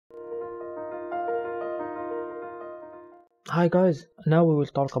Hi guys, now we will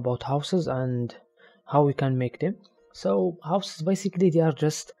talk about houses and how we can make them. So houses basically they are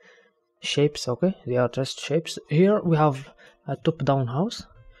just shapes, okay? They are just shapes. Here we have a top-down house.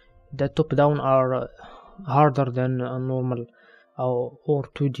 The top-down are harder than a normal or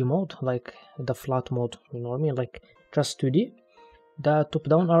 2D mode, like the flat mode, you know what I mean? Like just 2D. The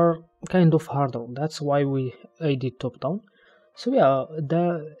top-down are kind of harder. That's why I did top-down. So yeah,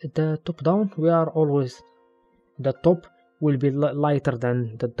 the top-down we are always the top will be lighter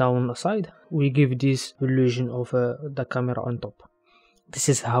than the down side. We give this illusion of the camera on top. This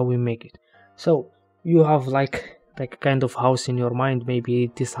is how we make it. So you have like a kind of house in your mind.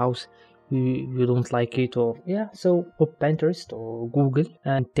 Maybe this house you don't like it, or yeah. So go Pinterest or Google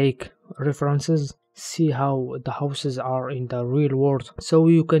and take references. See how the houses are in the real world, so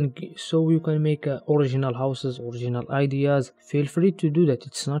you can make original houses, original ideas. Feel free to do that.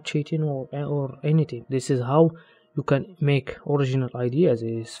 It's not cheating or anything. This is how you can make original ideas,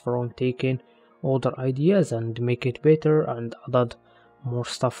 is from taking older ideas and make it better, and add more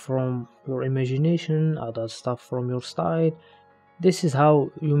stuff from your imagination, other stuff from your style. This is how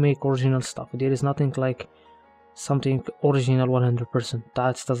you make original stuff. There is nothing like something original 100%.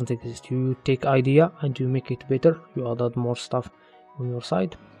 That doesn't exist. You take idea and you make it better. You add more stuff on your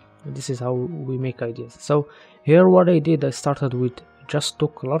side. This is how we make ideas. So here what I did, I started with just 2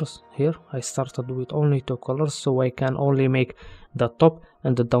 colors. Here I started with only 2 colors, so I can only make the top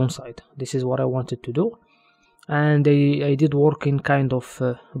and the downside. This is what I wanted to do, and I did work in kind of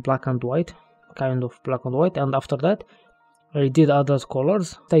black and white, and after that I did other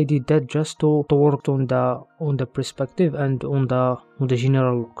colors. I did that just to work on the perspective and on the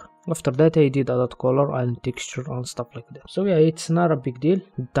general look. After that I did other color and texture and stuff like that. So yeah, it's not a big deal.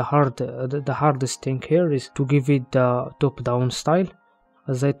 The hardest thing here is to give it the top down style.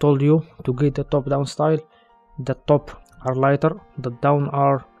 As I told you, to get the top down style, the top are lighter, the down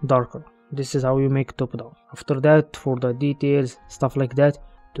are darker. This is how you make top down. After that, for the details, stuff like that,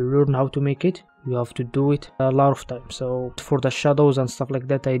 to learn how to make it, you have to do it a lot of times. So for the shadows and stuff like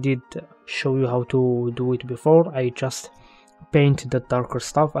that, I did show you how to do it before. I just paint the darker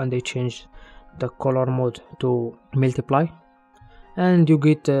stuff and I changed the color mode to multiply, and you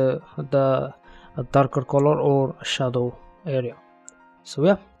get a darker color or shadow area. So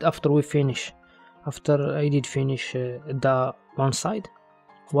yeah, after I did finish the one side,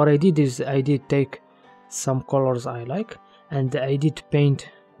 what I did is I did take some colors I like, and I did paint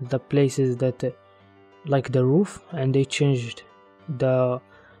the places that like the roof, and I changed the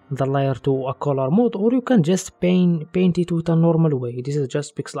layer to a color mode, or you can just paint it with a normal way. This is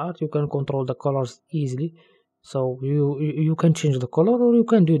just pixel art. You can control the colors easily, so you can change the color or you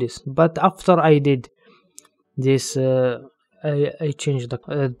can do this. But after I did this, I changed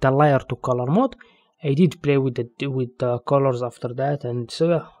the layer to color mode. I did play with the colors after that, and so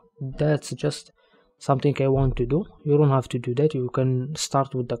yeah, that's just something I want to do. You don't have to do that. You can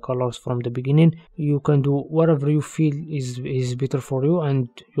start with the colors from the beginning. You can do whatever you feel is better for you and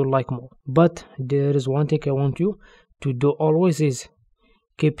you like more. But there is one thing I want you to do always, is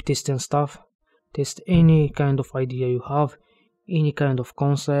keep testing stuff. Test any kind of idea you have, any kind of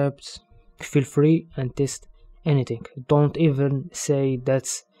concepts. Feel free and test anything. Don't even say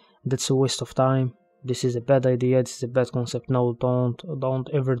that's a waste of time, this is a bad idea, this is a bad concept. No, don't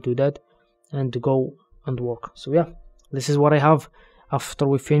ever do that, and go and work. So yeah, this is what I have. After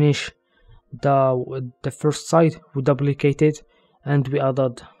we finish the first side, we duplicate it and we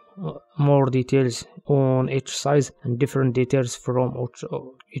added more details on each side and different details from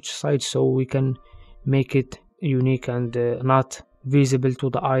each side, so we can make it unique and not visible to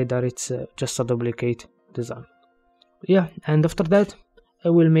the eye that it's just a duplicate design. Yeah, and after that I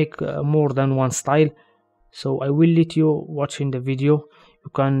will make more than one style, so I will let you watch in the video.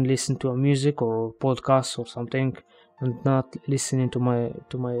 You can listen to a music or podcast or something and not listening to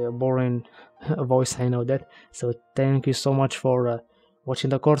my boring voice. I know that. So thank you so much for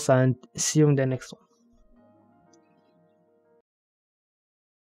watching the course, and see you in the next one.